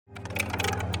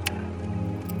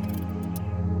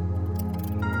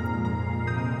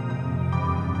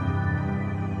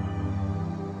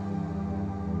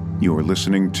You're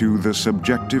listening to The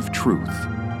Subjective Truth.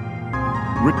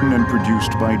 Written and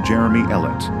produced by Jeremy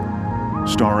Ellett.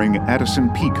 Starring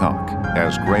Addison Peacock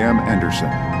as Graham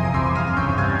Anderson.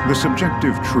 The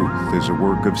Subjective Truth is a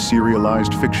work of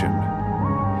serialized fiction.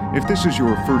 If this is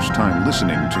your first time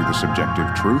listening to The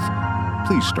Subjective Truth,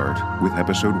 please start with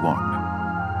Episode 1.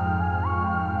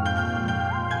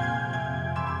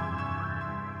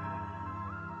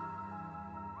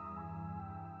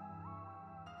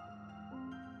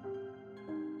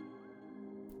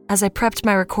 As I prepped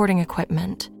my recording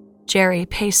equipment, Jerry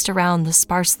paced around the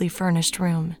sparsely furnished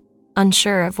room,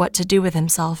 unsure of what to do with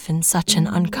himself in such an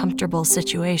uncomfortable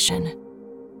situation.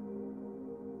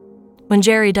 When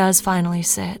Jerry does finally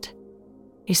sit,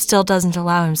 he still doesn't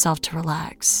allow himself to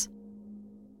relax.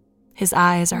 His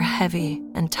eyes are heavy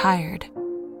and tired,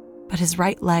 but his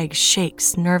right leg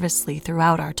shakes nervously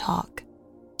throughout our talk.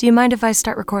 Do you mind if I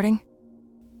start recording?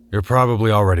 You're probably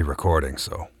already recording,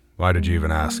 so why did you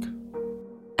even ask?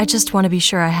 I just want to be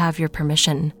sure I have your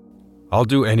permission. I'll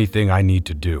do anything I need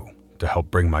to do to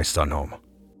help bring my son home.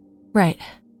 Right.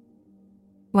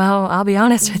 Well, I'll be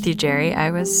honest with you, Jerry. I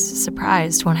was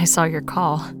surprised when I saw your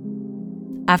call.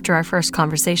 After our first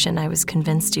conversation, I was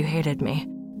convinced you hated me.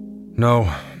 No,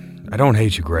 I don't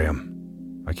hate you,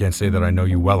 Graham. I can't say that I know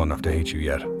you well enough to hate you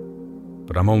yet.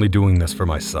 But I'm only doing this for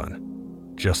my son,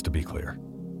 just to be clear.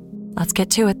 Let's get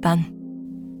to it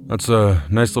then. That's a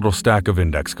nice little stack of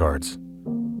index cards.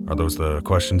 Are those the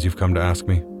questions you've come to ask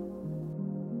me?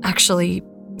 Actually,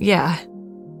 yeah.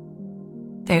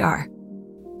 They are.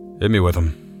 Hit me with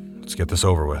them. Let's get this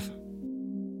over with.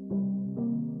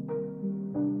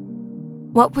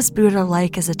 What was Buddha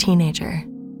like as a teenager?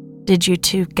 Did you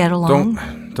two get along?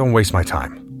 Don't waste my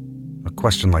time. A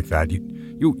question like that,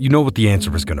 you know what the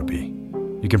answer is going to be.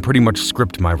 You can pretty much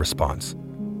script my response.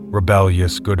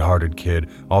 Rebellious, good-hearted kid,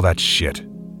 all that shit.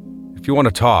 If you want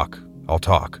to talk, I'll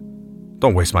talk.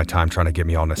 Don't waste my time trying to get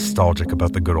me all nostalgic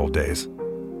about the good old days.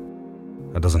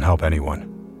 That doesn't help anyone.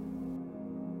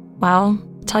 Well,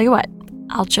 tell you what,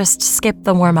 I'll just skip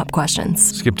the warm-up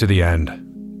questions. Skip to the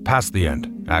end. Past the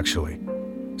end, actually.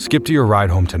 Skip to your ride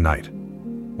home tonight.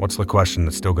 What's the question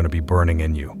that's still going to be burning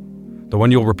in you? The one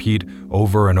you'll repeat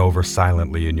over and over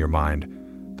silently in your mind.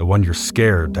 The one you're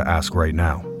scared to ask right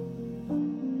now.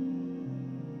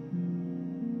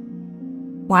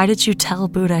 Why did you tell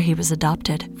Buddha he was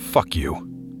adopted? Fuck you.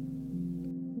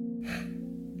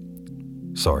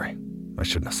 Sorry, I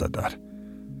shouldn't have said that.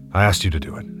 I asked you to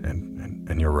do it,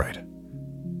 and you're right.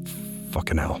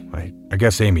 Fucking hell, I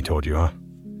guess Amy told you, huh?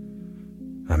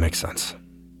 That makes sense.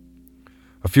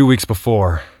 A few weeks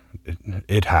before,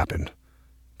 it happened.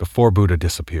 Before Buddha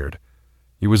disappeared.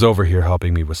 He was over here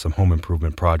helping me with some home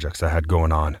improvement projects I had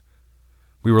going on.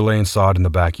 We were laying sod in the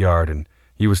backyard, and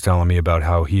he was telling me about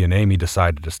how he and Amy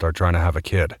decided to start trying to have a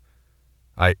kid.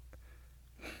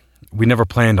 We never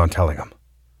planned on telling him.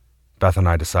 Beth and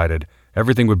I decided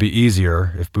everything would be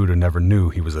easier if Buddha never knew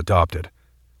he was adopted.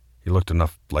 He looked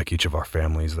enough like each of our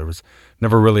families. There was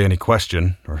never really any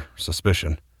question or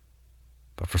suspicion.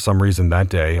 But for some reason that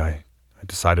day, I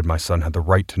decided my son had the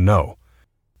right to know.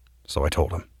 So I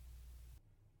told him.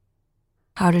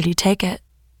 How did he take it?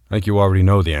 I think you already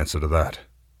know the answer to that.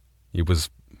 He was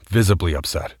visibly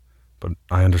upset, but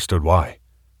I understood why.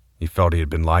 He felt he had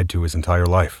been lied to his entire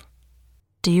life.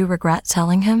 Do you regret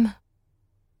telling him?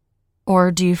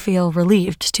 Or do you feel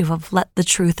relieved to have let the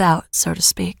truth out, so to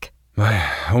speak? My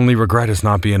only regret is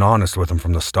not being honest with him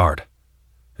from the start.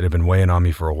 It had been weighing on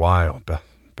me for a while.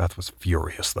 Beth was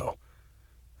furious, though.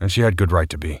 And she had good right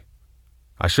to be.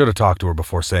 I should have talked to her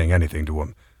before saying anything to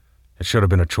him. It should have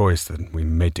been a choice that we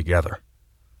made together,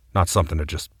 not something to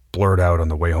just blurt out on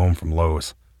the way home from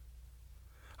Lowe's.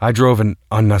 I drove an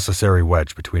unnecessary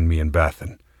wedge between me and Beth,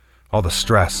 and all the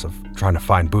stress of trying to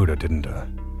find Buddha didn't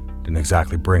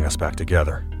exactly bring us back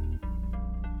together.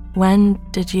 When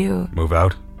did you... Move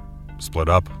out? Split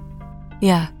up?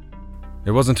 Yeah.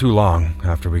 It wasn't too long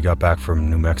after we got back from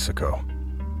New Mexico.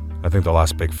 I think the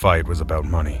last big fight was about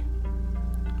money.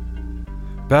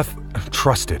 Beth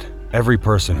trusted every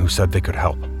person who said they could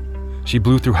help. She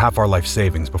blew through half our life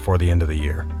savings before the end of the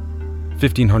year.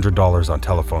 $1,500 on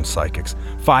telephone psychics,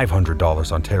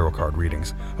 $500 on tarot card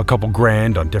readings, a couple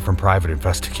grand on different private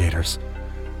investigators.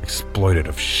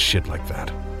 Exploitative shit like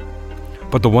that.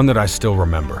 But the one that I still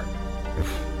remember,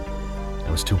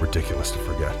 it was too ridiculous to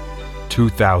forget.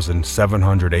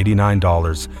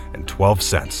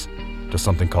 $2,789.12 to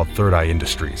something called Third Eye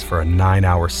Industries for a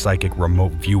 9-hour psychic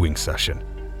remote viewing session.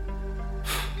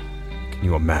 Can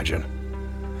you imagine?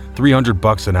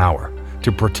 $300 an hour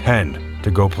to pretend to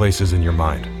go places in your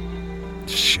mind.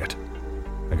 Shit.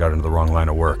 I got into the wrong line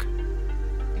of work.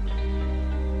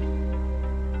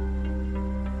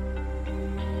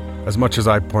 As much as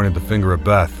I pointed the finger at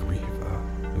Beth,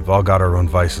 we've all got our own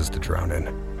vices to drown in.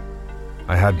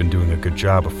 I had been doing a good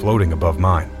job of floating above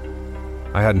mine.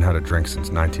 I hadn't had a drink since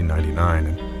 1999,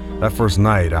 and that first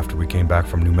night after we came back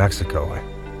from New Mexico,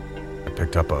 I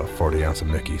picked up a 40-ounce of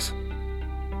Mickey's.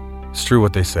 It's true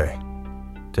what they say.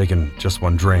 Taking just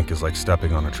one drink is like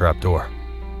stepping on a trap door.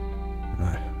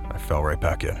 I fell right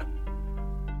back in.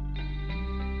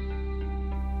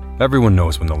 Everyone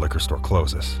knows when the liquor store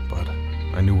closes, but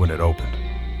I knew when it opened.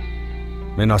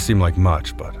 May not seem like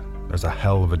much, but there's a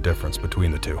hell of a difference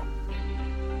between the two.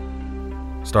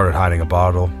 Started hiding a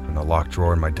bottle in a locked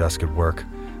drawer in my desk at work.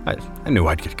 I knew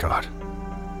I'd get caught.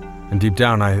 And deep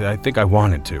down, I think I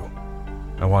wanted to.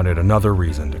 I wanted another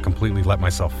reason to completely let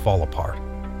myself fall apart.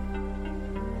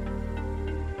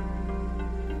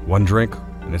 One drink,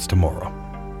 and it's tomorrow.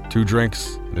 2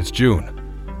 drinks, and it's June.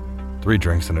 3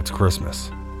 drinks, and it's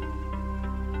Christmas.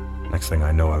 Next thing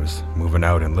I know, I was moving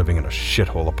out and living in a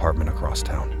shithole apartment across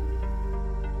town.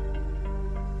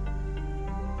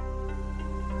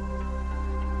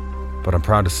 But I'm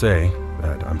proud to say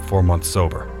that I'm 4 months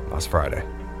sober last Friday.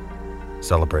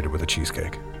 Celebrated with a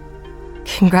cheesecake.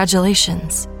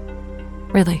 Congratulations.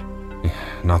 Really?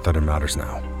 Not that it matters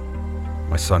now.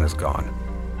 My son is gone.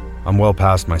 I'm well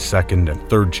past my 2nd and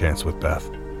 3rd chance with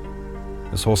Beth.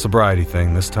 This whole sobriety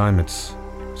thing, this time it's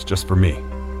just for me.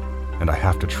 And I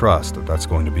have to trust that that's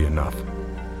going to be enough.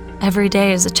 Every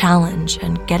day is a challenge,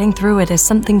 and getting through it is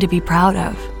something to be proud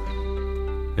of.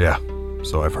 Yeah,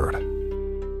 so I've heard.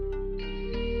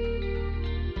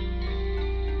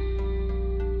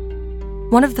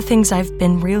 One of the things I've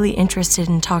been really interested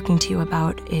in talking to you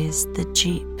about is the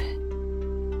Jeep.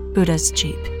 Buddha's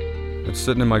Jeep. It's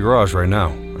sitting in my garage right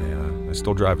now. I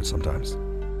still drive it sometimes.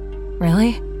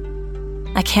 Really?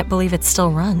 I can't believe it still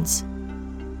runs.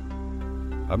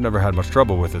 I've never had much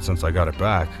trouble with it since I got it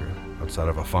back, outside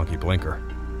of a funky blinker.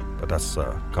 But that's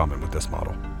common with this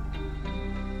model.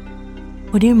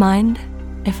 Would you mind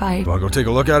if I... You want to go take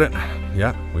a look at it?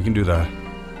 Yeah, we can do that.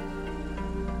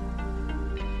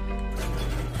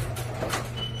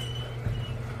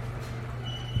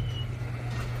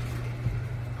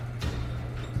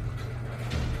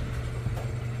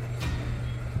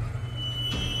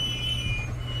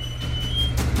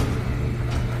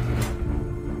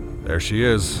 There she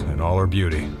is, in all her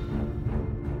beauty.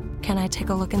 Can I take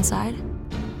a look inside?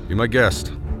 Be my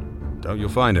guest. Doubt you'll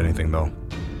find anything, though.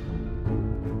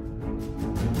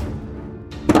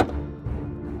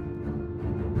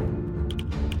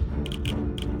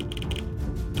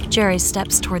 Jerry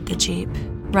steps toward the Jeep,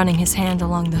 running his hand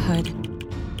along the hood.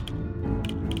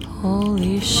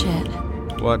 Holy shit.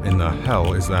 What in the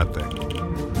hell is that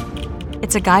thing?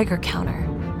 It's a Geiger counter.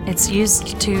 It's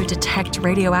used to detect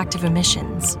radioactive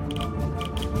emissions.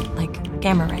 Like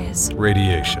gamma rays.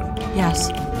 Radiation. Yes.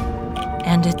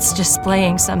 And it's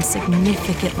displaying some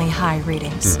significantly high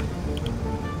readings.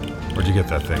 Where'd you get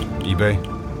that thing? eBay?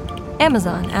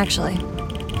 Amazon, actually.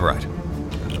 Right.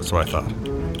 That's what I thought.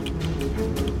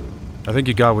 I think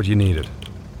you got what you needed.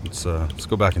 Let's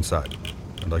go back inside.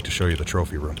 I'd like to show you the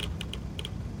trophy room.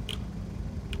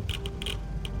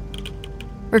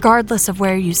 Regardless of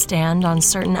where you stand on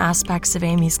certain aspects of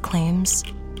Amy's claims,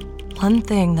 one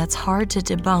thing that's hard to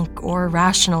debunk or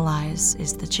rationalize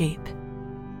is the Jeep.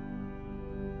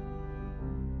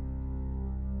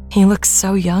 He looks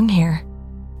so young here.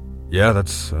 Yeah,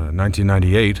 that's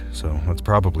 1998, so that's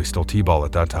probably still T-ball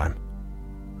at that time.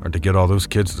 Hard to get all those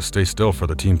kids to stay still for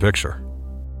the team picture.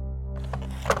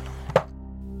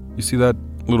 You see that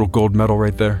little gold medal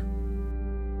right there?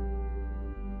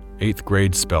 8th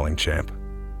grade spelling champ.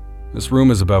 This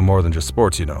room is about more than just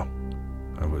sports, you know.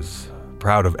 I was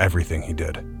proud of everything he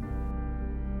did.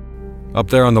 Up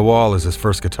there on the wall is his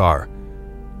first guitar.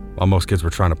 While most kids were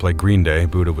trying to play Green Day,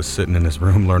 Buddha was sitting in his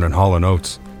room learning Hall &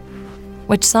 Oates.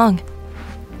 Which song?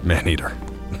 Man-Eater.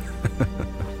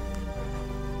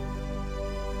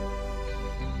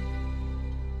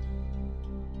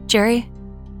 Jerry,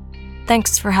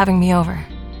 thanks for having me over.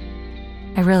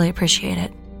 I really appreciate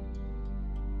it.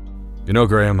 You know,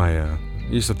 Graham, I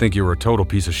used to think you were a total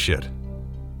piece of shit.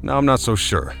 Now I'm not so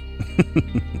sure.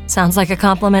 Sounds like a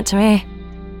compliment to me.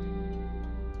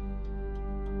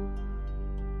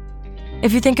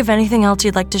 If you think of anything else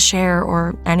you'd like to share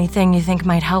or anything you think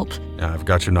might help. Yeah, I've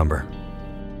got your number.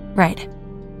 Right.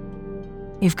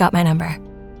 You've got my number.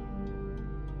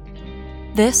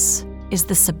 This is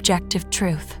the subjective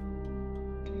truth.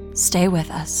 Stay with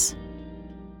us.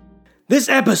 This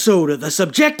episode of The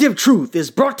Subjective Truth is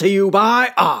brought to you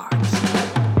by ours.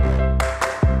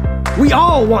 We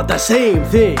all want the same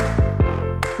thing.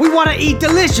 We want to eat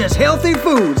delicious, healthy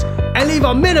foods and leave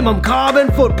a minimum carbon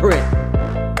footprint.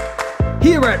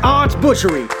 here at Art's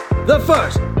Butchery, the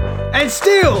first and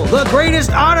still the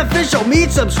greatest artificial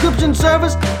meat subscription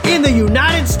service in the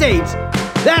United States.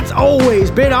 That's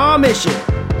always been our mission.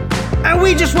 And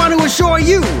we just want to assure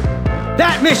you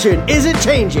that mission isn't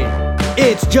changing.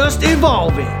 It's just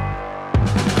evolving.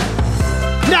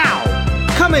 Now,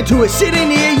 coming to a city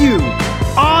near you,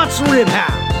 Art's Rib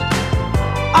House.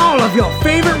 All of your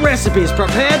favorite recipes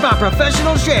prepared by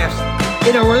professional chefs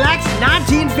in a relaxed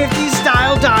 1950s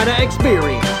style diner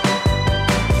experience.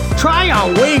 Try our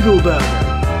Wagyu burger,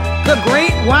 the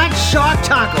great white shark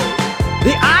tacos,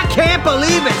 the I can't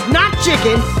believe it's not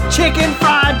chicken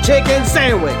fried chicken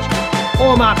sandwich,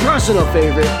 or my personal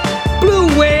favorite, blue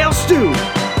whale stew.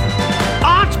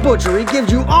 Art's Butchery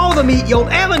gives you all the meat you'll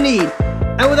ever need,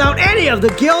 and without any of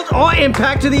the guilt or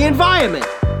impact to the environment.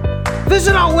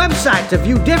 Visit our website to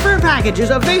view different packages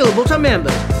available to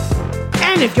members.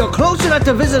 And if you're close enough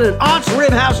to visit an Art's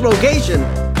Rib House location,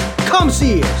 come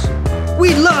see us.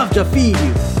 We'd love to feed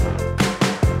you.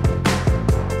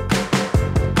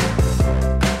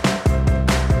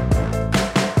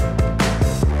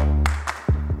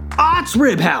 Art's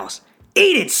Rib House.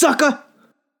 Eat it, sucker!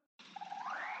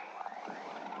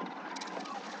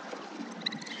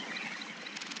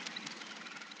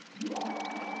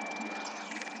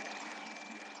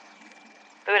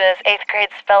 Buddha's 8th grade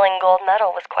spelling gold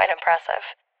medal was quite impressive.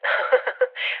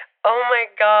 Oh my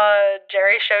god,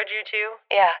 Jerry showed you too?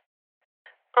 Yeah.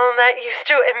 Oh, that used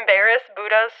to embarrass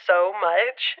Buddha so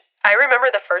much. I remember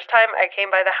the first time I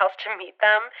came by the house to meet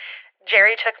them,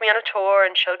 Jerry took me on a tour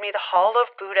and showed me the Hall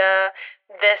of Buddha.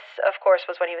 This, of course,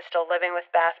 was when he was still living with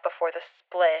Beth before the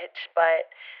split, but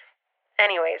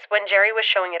anyways, when Jerry was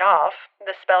showing it off,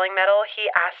 the spelling medal, he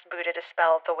asked Buddha to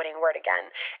spell the winning word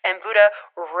again, and Buddha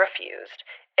refused.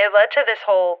 It led to this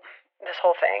whole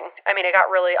thing. I mean, it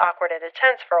got really awkward and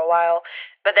intense for a while,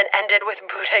 but then ended with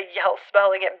Buddha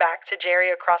spelling it back to Jerry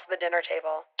across the dinner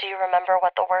table. Do you remember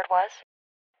what the word was?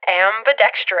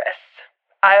 Ambidextrous.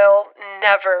 I'll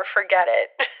never forget it.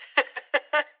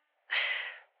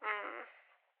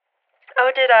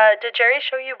 Oh, did Jerry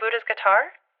show you Buddha's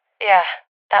guitar? Yeah,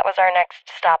 that was our next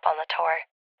stop on the tour.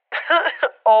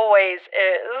 Always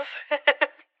is.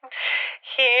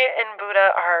 He and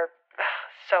Buddha are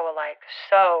so alike.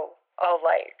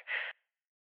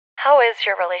 How is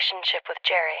your relationship with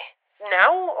Jerry?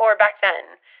 Now or back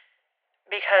then?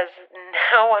 Because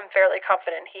now I'm fairly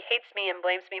confident he hates me and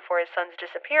blames me for his son's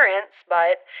disappearance,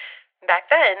 but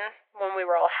back then, when we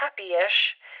were all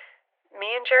happy-ish,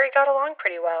 me and Jerry got along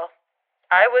pretty well.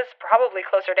 I was probably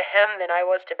closer to him than I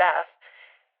was to Beth.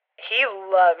 He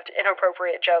loved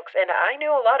inappropriate jokes, and I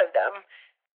knew a lot of them.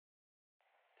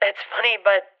 It's funny,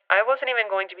 but I wasn't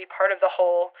even going to be part of the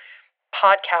whole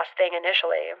podcast thing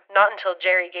initially, not until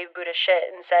Jerry gave Buddha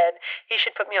shit and said he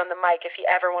should put me on the mic if he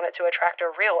ever wanted to attract a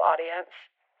real audience.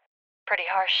 Pretty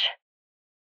harsh.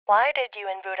 Why did you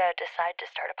and Buddha decide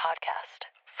to start a podcast?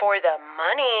 For the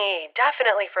money.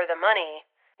 Definitely for the money.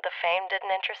 The fame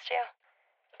didn't interest you?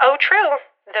 Oh, true.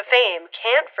 The fame.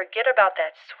 Can't forget about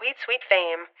that sweet, sweet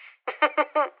fame.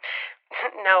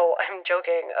 No, I'm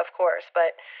joking, of course,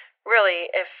 but really,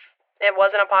 if it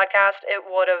wasn't a podcast, it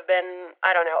would have been,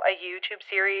 I don't know, a YouTube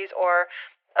series or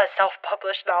a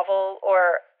self-published novel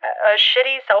or a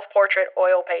shitty self-portrait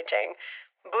oil painting.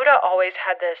 Buddha always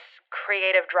had this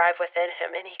creative drive within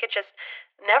him, and he could just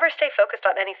never stay focused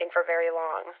on anything for very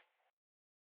long.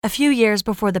 A few years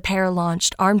before the pair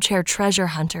launched Armchair Treasure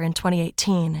Hunter in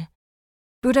 2018,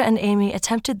 Buddha and Amy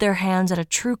attempted their hands at a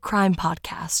true crime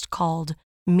podcast called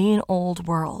Mean Old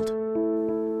World.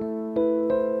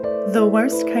 The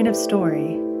worst kind of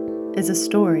story is a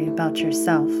story about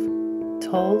yourself,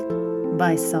 told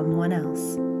by someone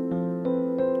else.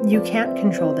 You can't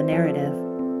control the narrative.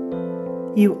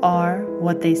 You are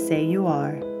what they say you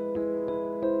are.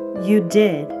 You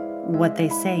did what they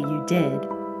say you did.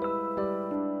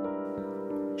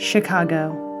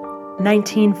 Chicago,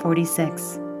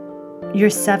 1946. You're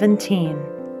 17.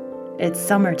 It's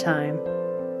summertime.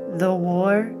 The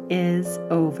war is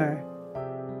over.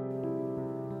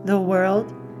 The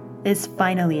world is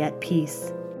finally at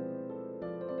peace.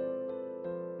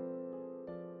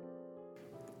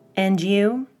 And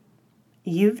you've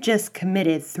just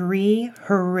committed 3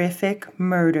 horrific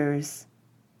murders.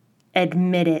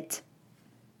 Admit it.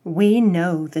 We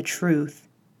know the truth.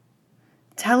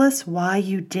 Tell us why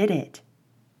you did it.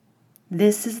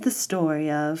 This is the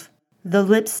story of the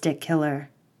lipstick killer.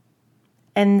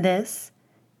 And this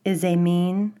is a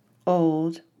mean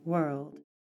old world.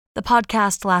 The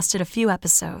podcast lasted a few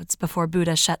episodes before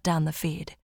Buddha shut down the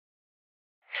feed.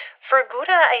 For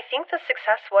Buddha, I think the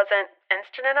success wasn't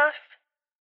instant enough.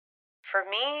 For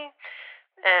me,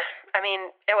 I mean,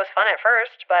 it was fun at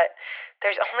first, but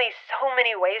there's only so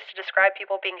many ways to describe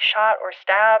people being shot or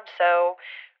stabbed, so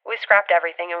we scrapped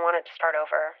everything and wanted to start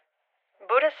over.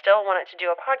 Buddha still wanted to do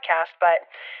a podcast, but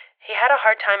he had a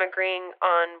hard time agreeing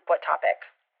on what topic.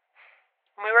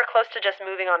 When we were close to just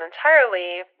moving on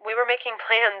entirely, we were making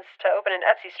plans to open an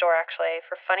Etsy store, actually,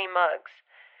 for funny mugs.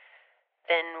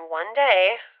 Then one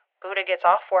day, Buddha gets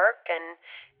off work, and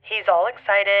he's all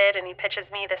excited, and he pitches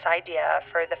me this idea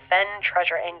for the Fen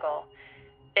treasure angle.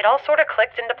 It all sort of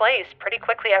clicked into place pretty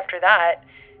quickly after that.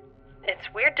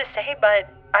 It's weird to say, but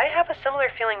I have a similar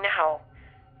feeling now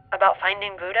about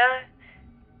finding Buddha.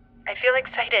 I feel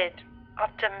excited,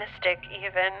 optimistic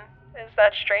even. Is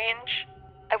that strange?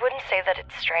 I wouldn't say that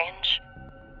it's strange,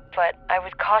 but I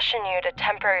would caution you to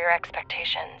temper your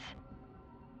expectations.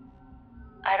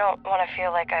 I don't want to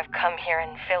feel like I've come here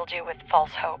and filled you with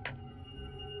false hope.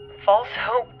 False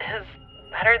hope is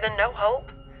better than no hope.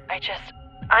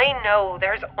 I know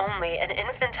there's only an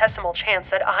infinitesimal chance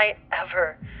that I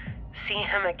ever see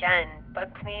him again,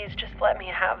 but please just let me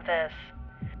have this.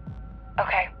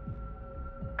 Okay,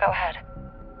 go ahead.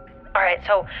 Alright,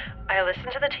 so I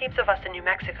listened to the tapes of us in New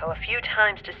Mexico a few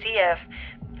times to see if,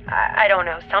 I don't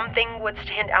know, something would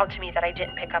stand out to me that I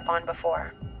didn't pick up on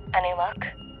before. Any luck?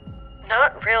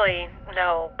 Not really,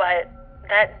 no, but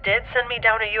that did send me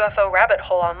down a UFO rabbit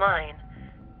hole online.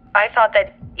 I thought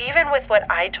that even with what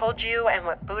I told you and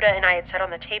what Buddha and I had said on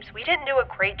the tapes, we didn't do a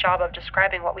great job of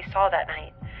describing what we saw that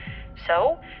night.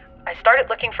 So, I started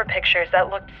looking for pictures that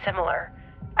looked similar.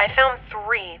 I found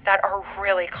 3 that are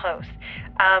really close.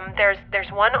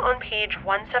 There's one on page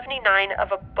 179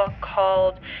 of a book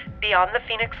called Beyond the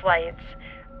Phoenix Lights.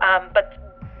 But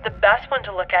the best one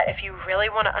to look at if you really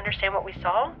want to understand what we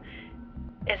saw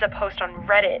is a post on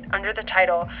Reddit under the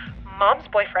title, Mom's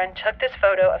Boyfriend Took This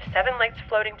Photo of 7 Lights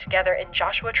Floating Together in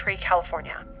Joshua Tree,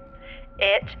 California.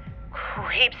 It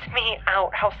creeps me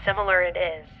out how similar it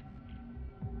is.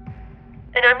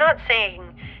 And I'm not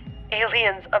saying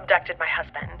aliens abducted my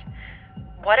husband.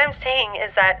 What I'm saying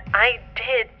is that I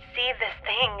did see this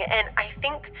thing, and I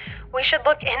think we should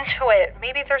look into it.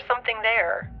 Maybe there's something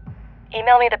there.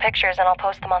 Email me the pictures and I'll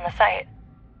post them on the site.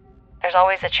 There's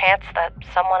always a chance that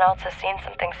someone else has seen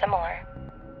something similar.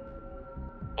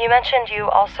 You mentioned you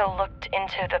also looked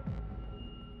into the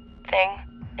thing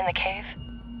in the cave?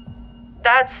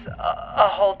 That's a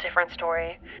whole different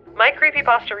story. My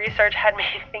creepypasta research had me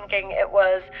thinking it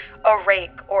was a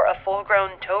rake or a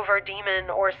full-grown Dover demon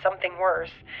or something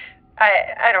worse.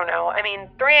 I don't know. I mean,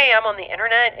 3 a.m. on the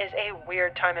internet is a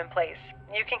weird time and place.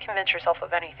 You can convince yourself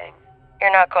of anything.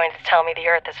 You're not going to tell me the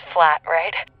Earth is flat,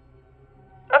 right?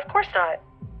 Of course not.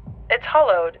 It's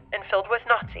hollowed and filled with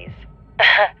Nazis.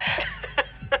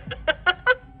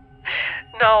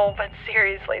 No, but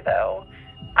seriously though,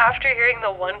 after hearing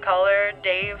the one caller,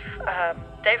 Dave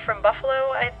from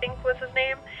Buffalo, I think was his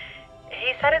name,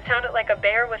 he said it sounded like a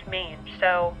bear with mange,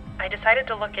 so I decided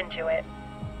to look into it.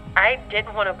 I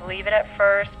didn't want to believe it at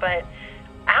first, but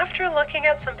after looking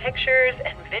at some pictures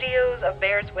and videos of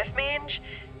bears with mange,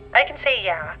 I can say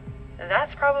yeah,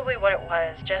 that's probably what it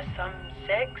was, just some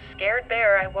sick, scared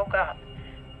bear I woke up.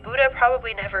 Buddha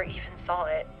probably never even saw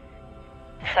it.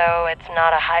 So it's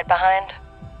not a hide behind?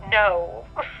 No,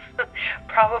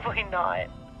 probably not.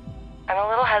 I'm a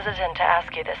little hesitant to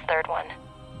ask you this third one,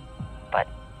 but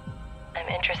I'm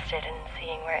interested in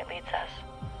seeing where it leads us.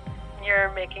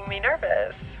 You're making me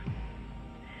nervous.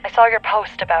 I saw your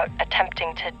post about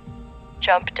attempting to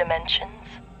jump dimensions.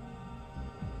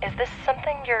 Is this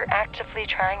something you're actively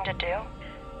trying to do?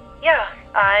 Yeah,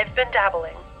 I've been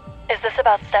dabbling. Is this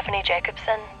about Stephanie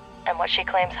Jacobson and what she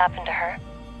claims happened to her?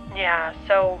 Yeah,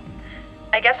 so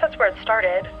I guess that's where it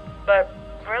started, but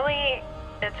really,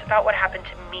 it's about what happened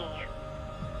to me.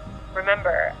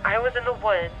 Remember, I was in the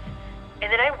woods,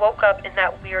 and then I woke up in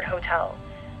that weird hotel.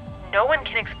 No one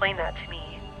can explain that to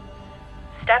me.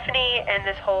 Stephanie and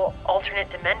this whole alternate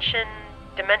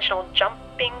dimensional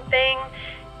jumping thing,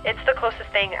 it's the closest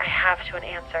thing I have to an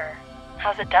answer.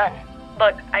 How's it done?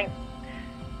 Look,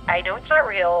 I know it's not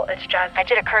real, it's just... I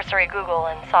did a cursory Google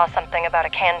and saw something about a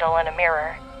candle and a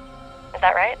mirror. Is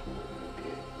that right?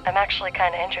 I'm actually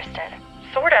kind of interested.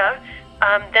 Sorta.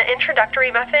 The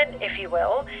introductory method, if you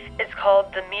will, is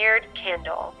called the mirrored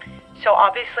candle. So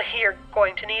obviously you're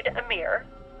going to need a mirror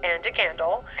and a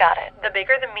candle. Got it. The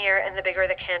bigger the mirror and the bigger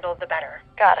the candle, the better.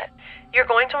 Got it. You're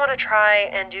going to want to try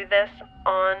and do this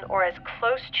on or as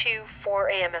close to 4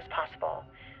 a.m. as possible.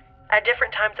 At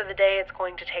different times of the day, it's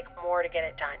going to take more to get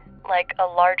it done. Like a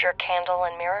larger candle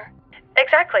and mirror?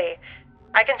 Exactly.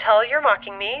 I can tell you're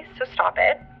mocking me, so stop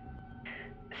it.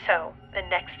 So, the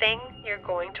next thing you're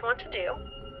going to want to do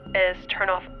is turn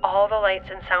off all the lights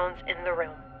and sounds in the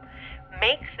room.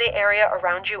 Make the area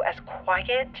around you as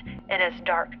quiet and as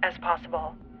dark as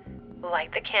possible.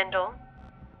 Light the candle.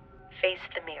 Face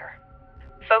the mirror.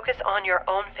 Focus on your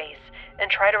own face and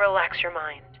try to relax your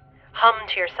mind. Hum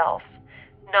to yourself.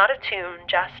 Not a tune,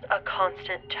 just a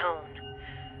constant tone.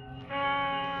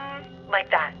 Like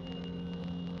that.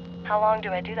 How long do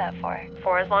I do that for?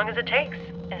 For as long as it takes.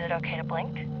 Is it okay to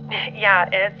blink? Yeah,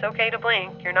 it's okay to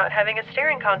blink. You're not having a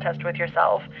staring contest with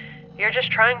yourself. You're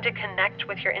just trying to connect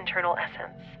with your internal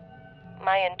essence.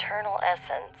 My internal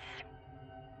essence.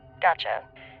 Gotcha.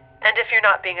 And if you're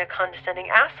not being a condescending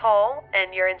asshole,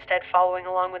 and you're instead following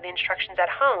along with the instructions at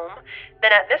home,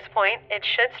 then at this point, it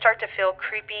should start to feel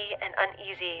creepy and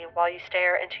uneasy while you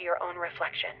stare into your own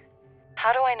reflection.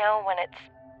 How do I know when it's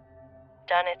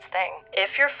done its thing?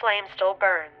 If your flame still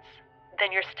burns,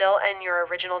 then you're still in your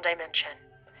original dimension.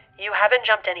 You haven't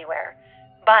jumped anywhere.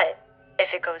 But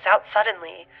if it goes out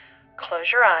suddenly,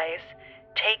 close your eyes,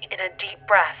 take in a deep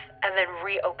breath, and then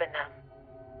reopen them.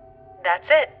 That's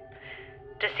it.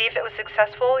 To see if it was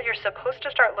successful, you're supposed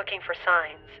to start looking for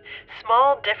signs,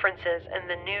 small differences in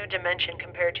the new dimension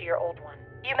compared to your old one.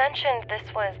 You mentioned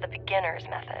this was the beginner's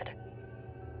method.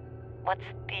 What's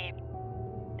the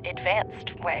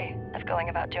advanced way of going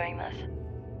about doing this?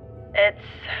 It's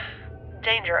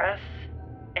dangerous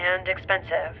and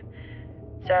expensive,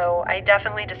 so I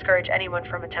definitely discourage anyone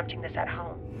from attempting this at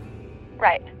home.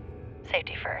 Right.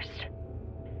 Safety first.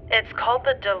 It's called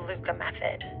the DeLuca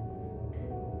method.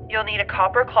 You'll need a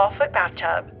copper clawfoot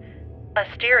bathtub, a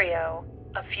stereo,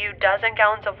 a few dozen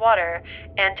gallons of water,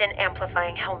 and an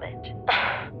amplifying helmet.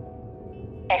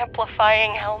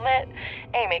 Amplifying helmet?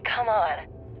 Amy, come on.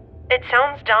 It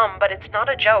sounds dumb, but it's not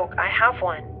a joke. I have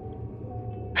one.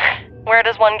 Where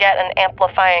does one get an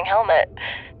amplifying helmet?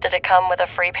 Did it come with a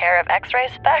free pair of X-ray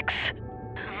specs?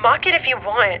 Mock it if you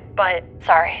want, but...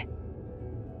 Sorry.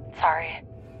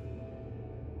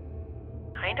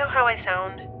 I know how I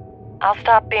sound. I'll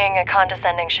stop being a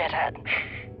condescending shithead.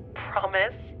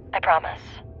 Promise? I promise.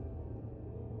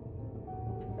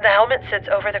 The helmet sits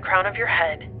over the crown of your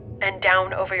head and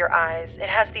down over your eyes. It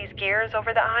has these gears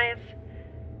over the eyes.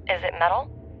 Is it metal?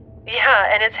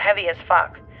 Yeah, and it's heavy as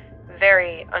fuck.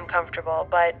 Very uncomfortable,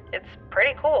 but it's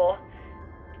pretty cool.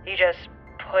 You just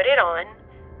put it on,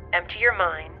 empty your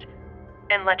mind,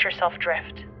 and let yourself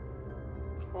drift.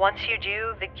 Once you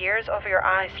do, the gears over your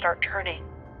eyes start turning.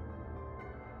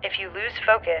 If you lose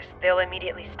focus, they'll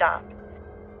immediately stop.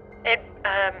 It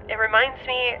reminds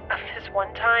me of this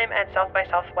one time at South by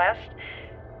Southwest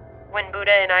when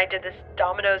Buddha and I did this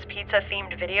Domino's Pizza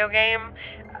themed video game.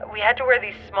 We had to wear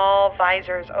these small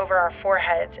visors over our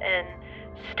foreheads and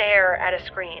stare at a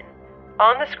screen.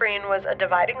 On the screen was a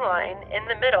dividing line in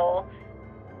the middle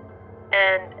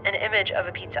and an image of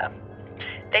a pizza.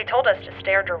 They told us to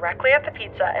stare directly at the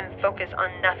pizza and focus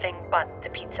on nothing but the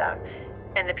pizza.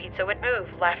 And the pizza would move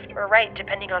left or right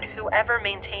depending on whoever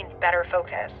maintained better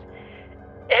focus.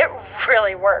 It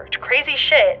really worked. Crazy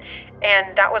shit.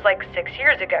 And that was like 6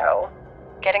 years ago.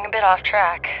 Getting a bit off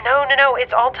track. No,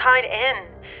 it's all tied in.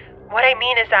 What I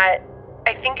mean is that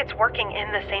I think it's working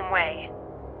in the same way.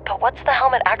 But what's the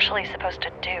helmet actually supposed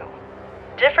to do?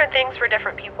 Different things for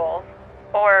different people,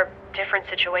 or different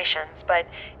situations, but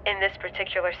in this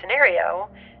particular scenario,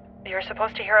 you're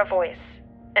supposed to hear a voice,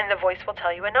 and the voice will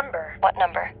tell you a number. What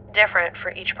number? Different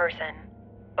for each person.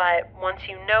 But once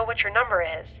you know what your number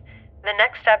is, the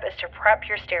next step is to prep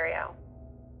your stereo.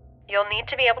 You'll need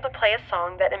to be able to play a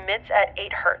song that emits at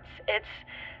 8 hertz. It's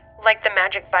like the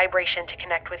magic vibration to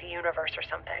connect with the universe or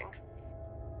something.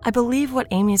 I believe what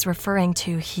Amy's referring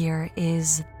to here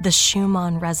is the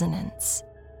Schumann resonance,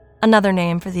 another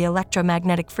name for the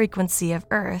electromagnetic frequency of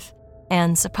Earth,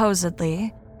 and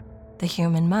supposedly, the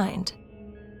human mind.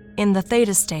 In the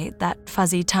theta state, that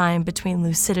fuzzy time between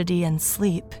lucidity and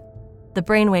sleep, the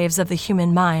brainwaves of the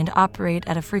human mind operate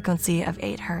at a frequency of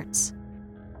 8 hertz.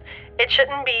 It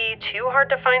shouldn't be too hard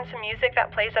to find some music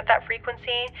that plays at that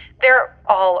frequency. They're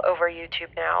all over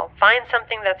YouTube now. Find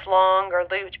something that's long or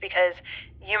looped because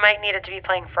you might need it to be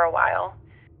playing for a while.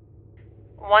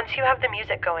 Once you have the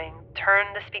music going, turn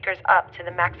the speakers up to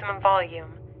the maximum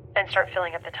volume and start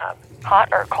filling up the tub. Hot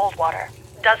or cold water?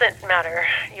 Doesn't matter,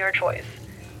 your choice.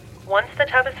 Once the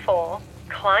tub is full,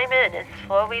 climb in and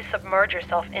slowly submerge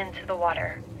yourself into the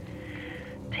water.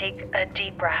 Take a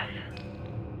deep breath.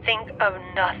 Think of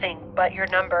nothing but your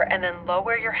number and then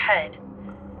lower your head.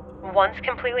 Once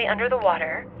completely under the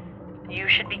water, you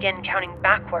should begin counting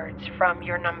backwards from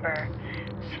your number,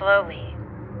 slowly,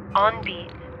 on beat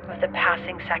with the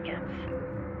passing seconds.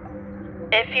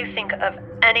 If you think of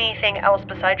anything else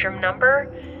besides your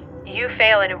number, you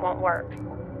fail and it won't work.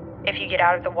 If you get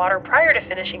out of the water prior to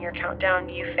finishing your countdown,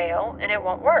 you fail and it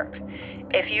won't work.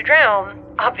 If you drown,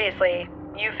 obviously,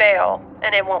 you fail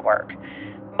and it won't work.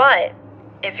 But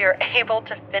if you're able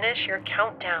to finish your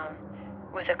countdown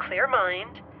with a clear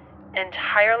mind,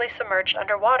 entirely submerged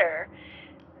underwater,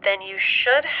 then you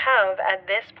should have, at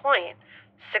this point,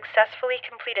 successfully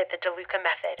completed the DeLuca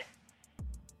method.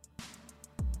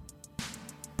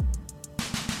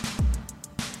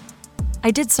 I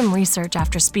did some research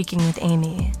after speaking with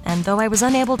Amy, and though I was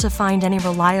unable to find any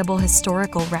reliable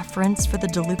historical reference for the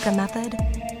DeLuca method,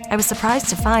 I was surprised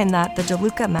to find that the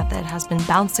DeLuca method has been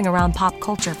bouncing around pop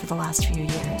culture for the last few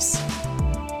years.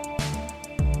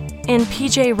 In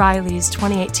PJ Riley's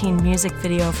 2018 music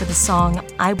video for the song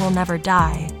I Will Never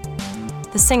Die,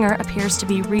 the singer appears to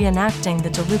be reenacting the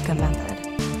DeLuca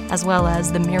method, as well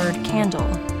as the mirrored candle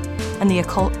and the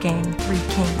occult game Three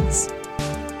Kings.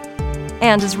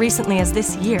 And as recently as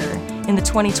this year, in the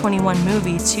 2021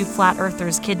 movie Two Flat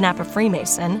Earthers Kidnap a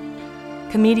Freemason,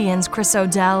 comedians Chris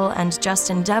O'Dell and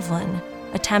Justin Devlin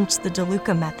attempt the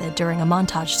DeLuca method during a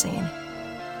montage scene.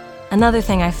 Another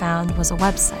thing I found was a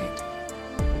website.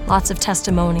 Lots of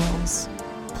testimonials,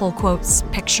 pull quotes,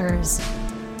 pictures,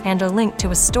 and a link to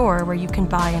a store where you can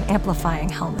buy an amplifying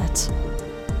helmet,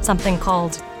 something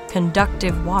called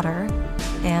conductive water,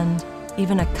 and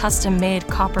even a custom-made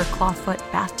copper clawfoot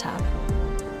bathtub.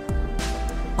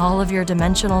 All of your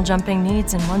dimensional jumping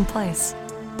needs in one place.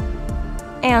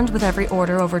 And with every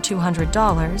order over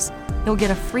 $200, you'll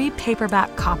get a free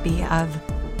paperback copy of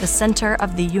The Center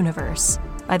of the Universe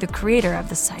by the creator of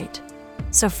the site,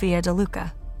 Sophia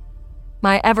DeLuca.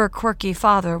 My ever-quirky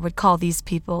father would call these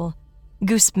people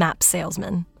goose map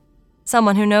salesmen,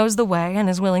 someone who knows the way and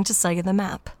is willing to sell you the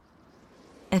map.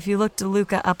 If you look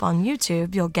DeLuca up on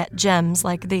YouTube, you'll get gems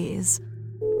like these.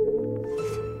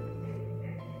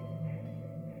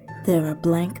 There are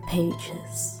blank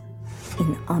pages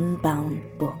in unbound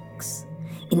books,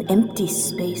 in empty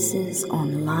spaces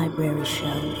on library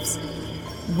shelves,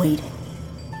 waiting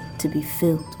to be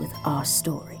filled with our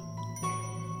story.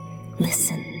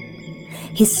 Listen,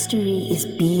 history is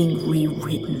being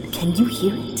rewritten. Can you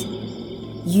hear it?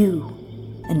 You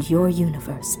and your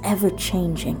universe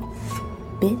ever-changing,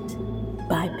 bit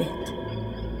by bit.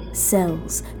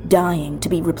 Cells dying to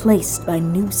be replaced by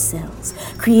new cells,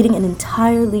 creating an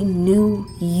entirely new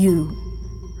you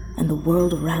and the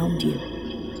world around you.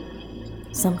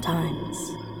 Sometimes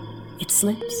it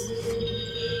slips.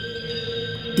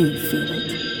 Do you feel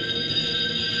it?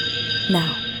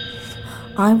 Now,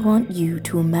 I want you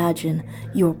to imagine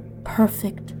your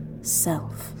perfect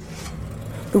self.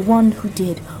 The one who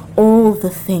did all the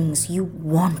things you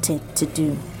wanted to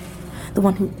do. The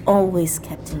one who always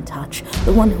kept in touch.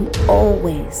 The one who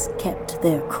always kept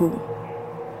their cool.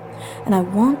 And I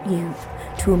want you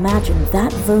to imagine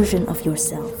that version of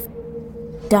yourself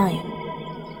dying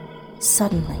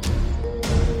suddenly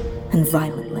and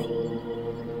violently.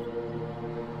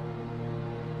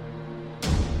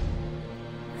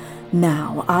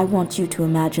 Now, I want you to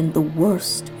imagine the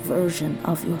worst version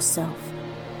of yourself.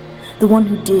 The one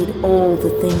who did all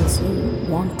the things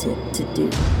you wanted to do.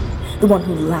 The one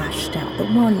who lashed out. The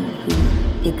one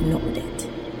who ignored it.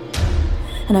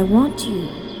 And I want you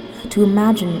to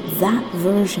imagine that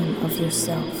version of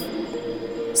yourself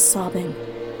sobbing,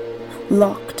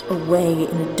 locked away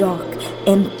in a dark,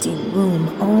 empty room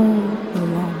all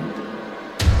alone,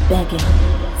 begging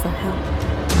for help.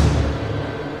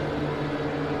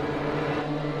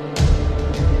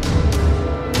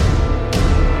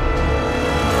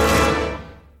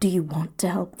 Do you want to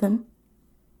help them?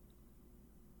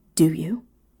 Do you?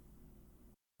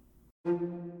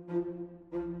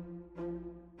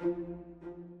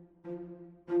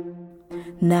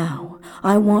 Now,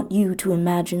 I want you to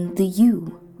imagine the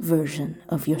you version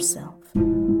of yourself.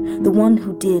 The one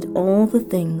who did all the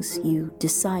things you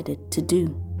decided to do.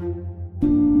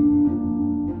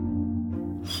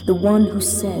 The one who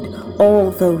said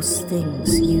all those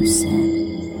things you said.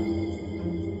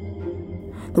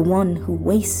 The one who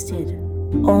wasted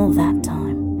all that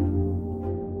time.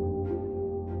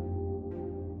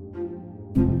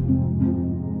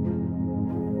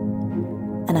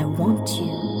 And I want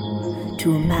you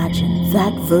to imagine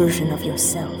that version of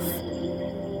yourself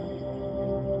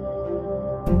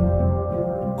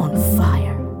on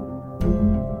fire.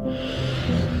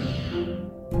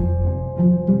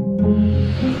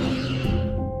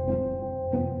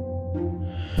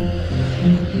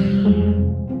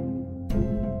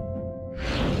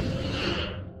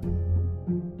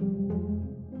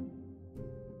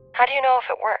 How do you know if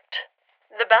it worked?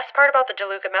 The best part about the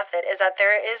DeLuca method is that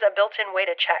there is a built-in way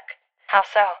to check. How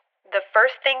so? The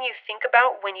first thing you think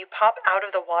about when you pop out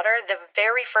of the water, the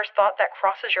very first thought that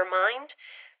crosses your mind,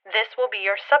 this will be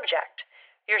your subject.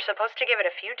 You're supposed to give it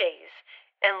a few days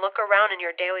and look around in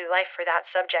your daily life for that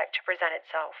subject to present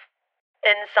itself.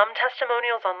 In some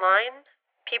testimonials online,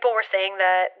 people were saying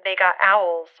that they got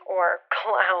owls or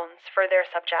clowns for their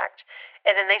subject,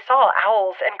 and then they saw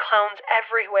owls and clowns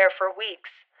everywhere for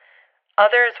weeks.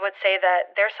 Others would say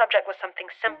that their subject was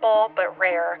something simple but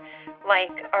rare,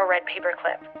 like a red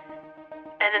paperclip.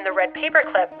 And then the red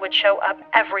paperclip would show up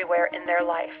everywhere in their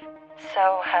life.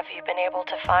 So, have you been able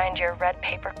to find your red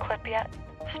paperclip yet?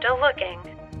 Still looking.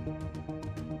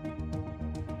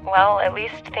 Well, at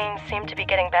least things seem to be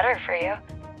getting better for you.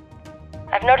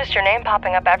 I've noticed your name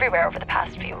popping up everywhere over the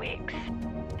past few weeks.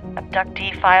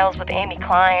 Abductee files with Amy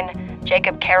Klein,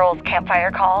 Jacob Carroll's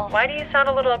campfire calls. Why do you sound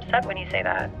a little upset when you say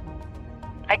that?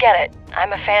 I get it.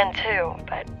 I'm a fan too,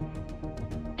 but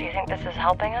do you think this is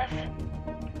helping us?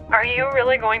 Are you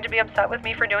really going to be upset with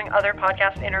me for doing other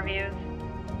podcast interviews?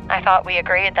 I thought we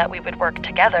agreed that we would work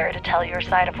together to tell your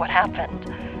side of what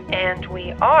happened. And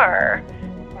we are.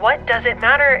 What does it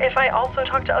matter if I also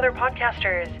talk to other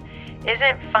podcasters?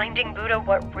 Isn't finding Buddha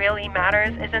what really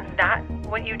matters? Isn't that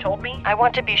what you told me? I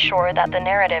want to be sure that the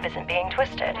narrative isn't being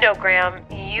twisted. No, Graham,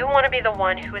 you want to be the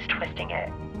one who is twisting it.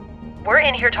 We're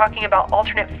in here talking about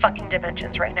alternate fucking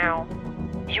dimensions right now.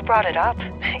 You brought it up?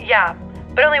 Yeah,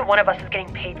 but only one of us is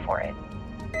getting paid for it.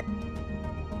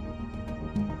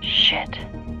 Shit.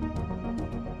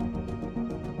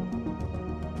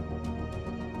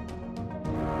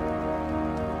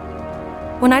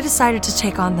 When I decided to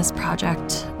take on this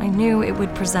project, I knew it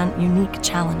would present unique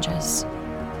challenges.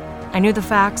 I knew the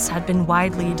facts had been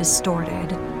widely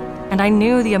distorted, and I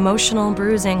knew the emotional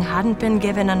bruising hadn't been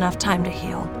given enough time to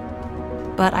heal.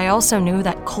 But I also knew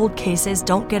that cold cases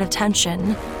don't get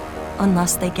attention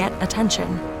unless they get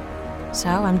attention. So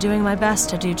I'm doing my best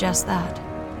to do just that.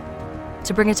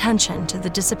 To bring attention to the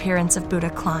disappearance of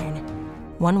Buddha Klein,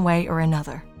 one way or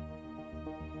another.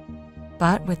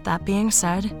 But with that being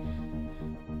said,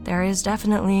 there is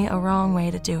definitely a wrong way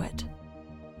to do it.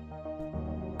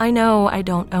 I know I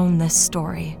don't own this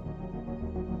story.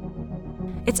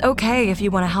 It's okay if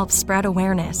you want to help spread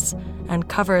awareness and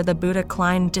cover the Buddha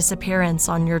Klein disappearance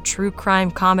on your true crime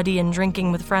comedy and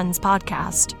drinking with friends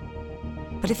podcast.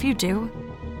 But if you do,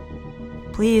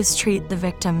 please treat the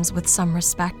victims with some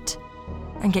respect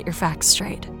and get your facts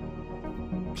straight.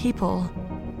 People,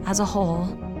 as a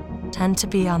whole, tend to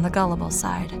be on the gullible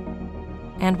side.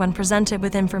 And when presented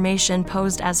with information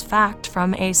posed as fact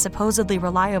from a supposedly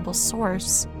reliable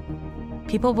source,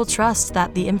 people will trust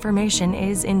that the information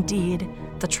is indeed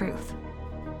the truth.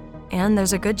 And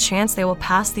there's a good chance they will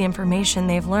pass the information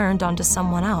they've learned on to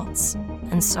someone else,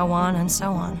 and so on and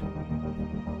so on.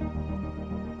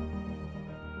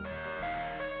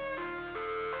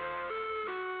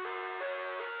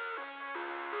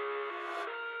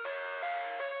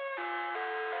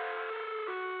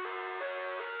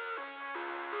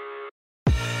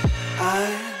 I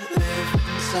live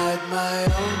inside my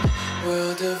own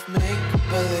world of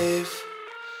make-believe.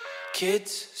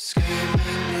 Kids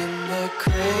screaming in the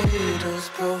cradles,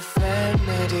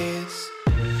 profanities.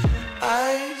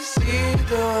 I see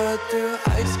the world through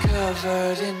ice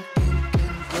covered in ink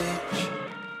and bleach.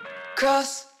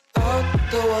 Cross out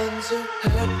the ones who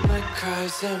heard my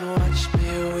cries and watched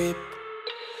me weep.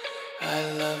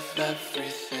 I love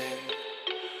everything.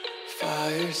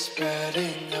 Fire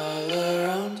spreading all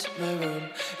around my room.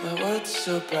 My world's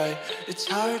so bright, it's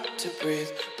hard to breathe,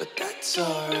 but that's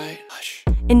alright. Hush.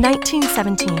 In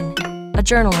 1917, a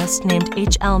journalist named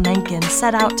H.L. Mencken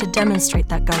set out to demonstrate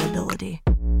that gullibility.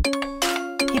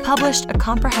 He published a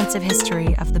comprehensive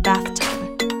history of the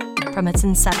bathtub, from its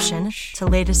inception to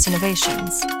latest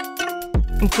innovations.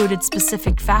 Included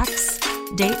specific facts,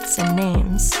 dates, and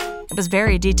names. It was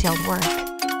very detailed work.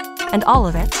 And all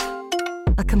of it,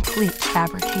 a complete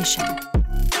fabrication.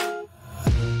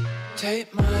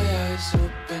 Tape my eyes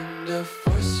open to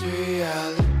force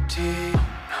reality.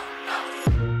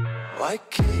 Why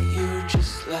can't you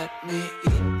just let me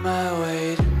eat my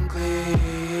weight in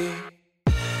glee?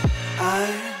 I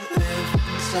live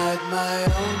inside my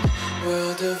own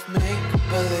world of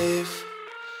make-believe.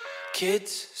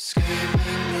 Kids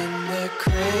screaming in their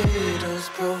cradles,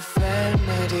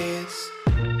 profanities.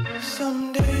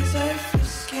 Some days I feel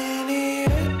skinnier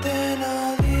than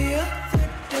all the other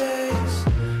days.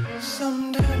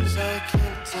 Sometimes I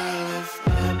can't tell if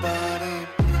my body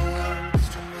belongs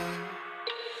to me.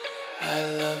 I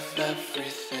love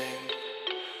everything.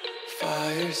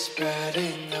 Fire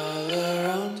spreading all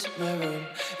around my room.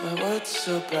 My world's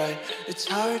so bright, it's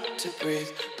hard to breathe,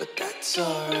 but that's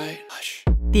alright. Hush.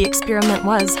 The experiment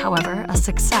was, however, a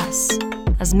success,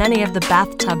 as many of the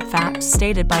bathtub facts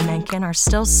stated by Mencken are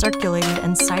still circulated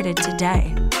and cited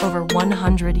today, over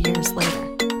 100 years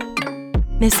later.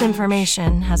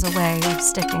 Misinformation has a way of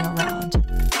sticking around,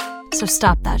 so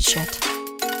stop that shit.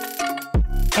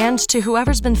 And to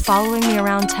whoever's been following me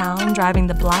around town driving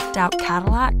the blacked-out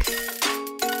Cadillac,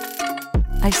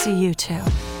 I see you too.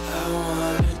 I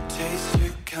wanna taste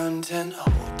your content,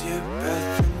 hold your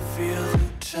breath and feel the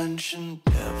tension.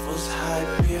 Devils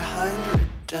hide behind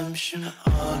redemption.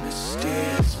 Honesty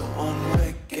is a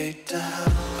one-way gate to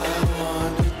hell. I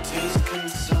wanna taste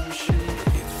consumption,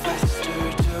 breathe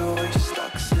faster to waste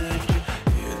oxygen.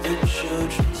 Hear the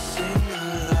children sing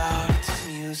aloud. It's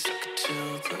music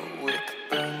till the wick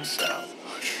burns out.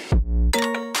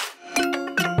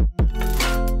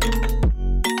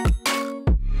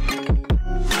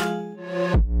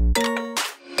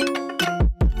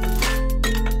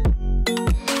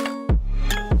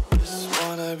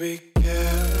 Be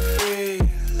carefree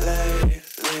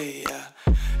lately, yeah.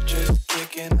 Just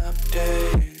kicking up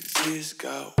daisies.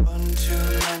 Got one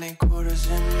too many quarters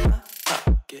in my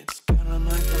pockets. Counting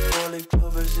like the four-leaf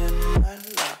clovers in my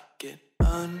locket.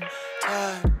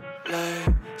 Untied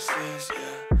laces,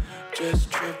 yeah. Just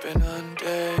tripping on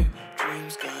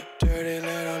daydreams. Got dirty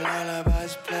little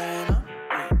lullabies playing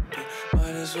on repeat.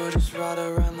 Might as well just ride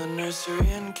around the nursery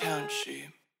and count sheep.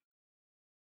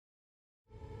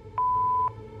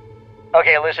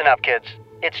 Okay, listen up, kids.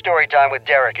 It's story time with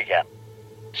Derek again.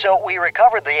 So we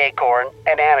recovered the acorn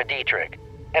and Anna Dietrich,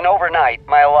 and overnight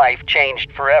my life changed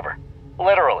forever.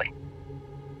 Literally.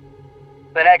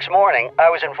 The next morning, I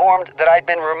was informed that I'd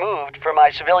been removed from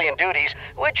my civilian duties,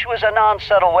 which was a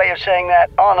non-subtle way of saying that,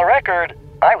 on the record,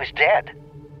 I was dead.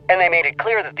 And they made it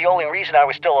clear that the only reason I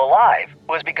was still alive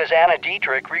was because Anna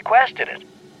Dietrich requested it.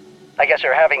 I guess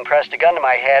her having pressed a gun to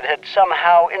my head had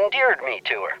somehow endeared me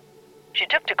to her. She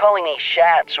took to calling me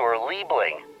Schatz or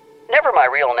Liebling, never my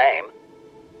real name.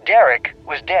 Derek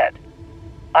was dead.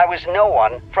 I was no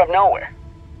one from nowhere.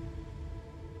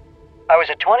 I was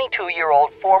a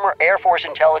 22-year-old former Air Force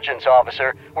intelligence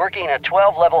officer working a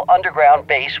 12-level underground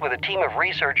base with a team of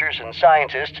researchers and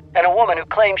scientists and a woman who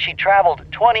claimed she traveled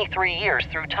 23 years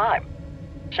through time.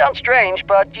 Sounds strange,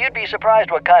 but you'd be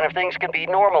surprised what kind of things can be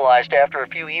normalized after a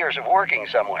few years of working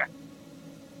somewhere.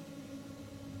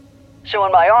 So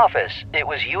in my office, it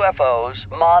was UFOs,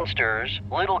 monsters,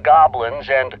 little goblins,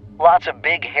 and lots of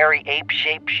big, hairy ape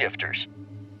shapeshifters.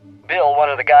 Bill, one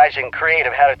of the guys in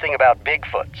creative, had a thing about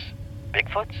Bigfoots.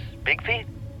 Bigfoots? Big feet?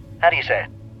 How do you say it?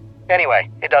 Anyway,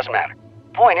 it doesn't matter.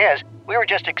 Point is, we were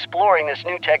just exploring this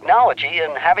new technology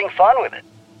and having fun with it.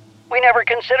 We never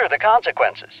consider the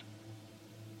consequences.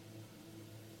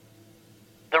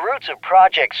 The roots of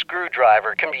Project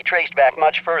Screwdriver can be traced back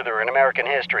much further in American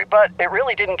history, but it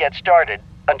really didn't get started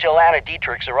until Anna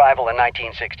Dietrich's arrival in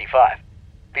 1965.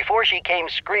 Before she came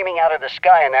screaming out of the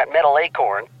sky in that metal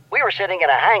acorn, we were sitting in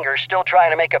a hangar still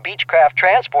trying to make a Beechcraft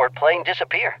transport plane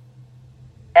disappear.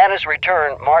 Anna's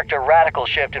return marked a radical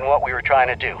shift in what we were trying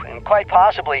to do, and quite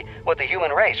possibly what the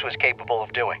human race was capable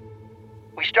of doing.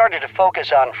 We started to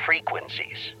focus on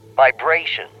frequencies,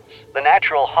 vibrations, the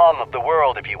natural hum of the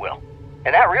world, if you will.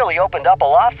 And that really opened up a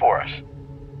lot for us.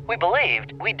 We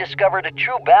believed we'd discovered a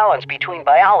true balance between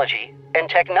biology and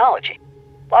technology.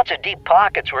 Lots of deep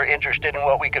pockets were interested in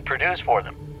what we could produce for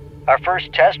them. Our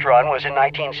first test run was in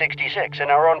 1966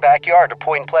 in our own backyard of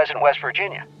Point Pleasant, West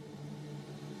Virginia.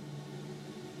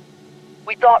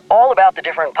 We thought all about the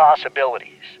different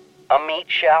possibilities. A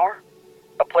meat shower?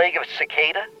 A plague of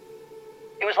cicada?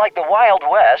 It was like the Wild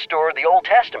West or the Old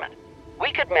Testament.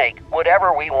 We could make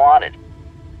whatever we wanted.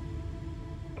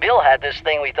 Bill had this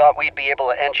thing we thought we'd be able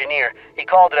to engineer. He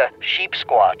called it a sheep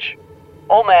squatch.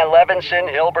 Old man Levinson,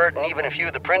 Hilbert, and even a few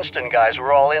of the Princeton guys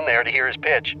were all in there to hear his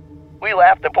pitch. We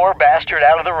laughed the poor bastard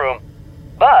out of the room.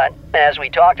 But, as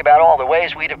we talked about all the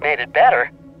ways we'd have made it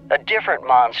better, a different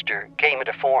monster came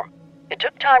into form. It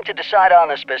took time to decide on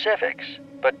the specifics,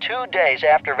 but 2 days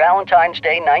after Valentine's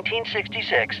Day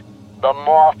 1966, the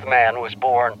Mothman was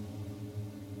born.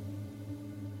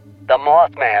 The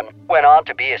Mothman went on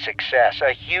to be a success,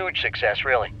 a huge success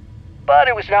really. But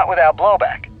it was not without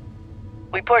blowback.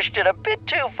 We pushed it a bit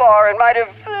too far and might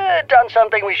have done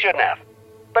something we shouldn't have.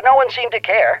 But no one seemed to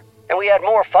care, and we had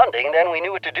more funding than we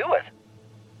knew what to do with.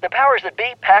 The powers that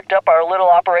be packed up our little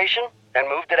operation and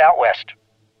moved it out west,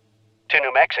 to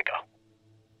New Mexico.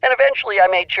 And eventually I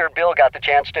made sure Bill got the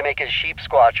chance to make his sheep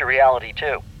squatch a reality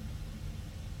too.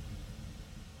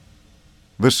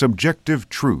 The Subjective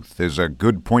Truth is a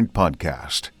Good Point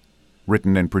podcast,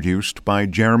 written and produced by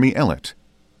Jeremy Ellett.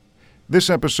 This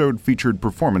episode featured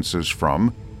performances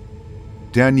from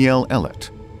Danielle Ellett,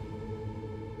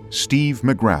 Steve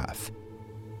McGrath,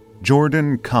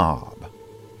 Jordan Cobb,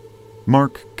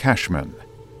 Mark Cashman,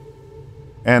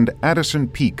 and Addison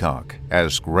Peacock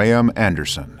as Graham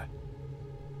Anderson.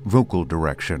 Vocal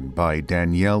direction by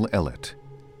Danielle Ellett.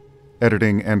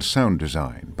 Editing and sound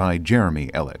design by Jeremy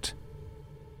Ellett.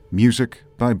 Music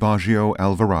by Baggio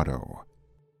Alvarado.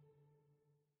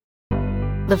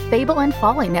 The Fable and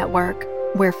Folly Network,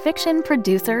 where fiction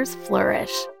producers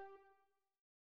flourish.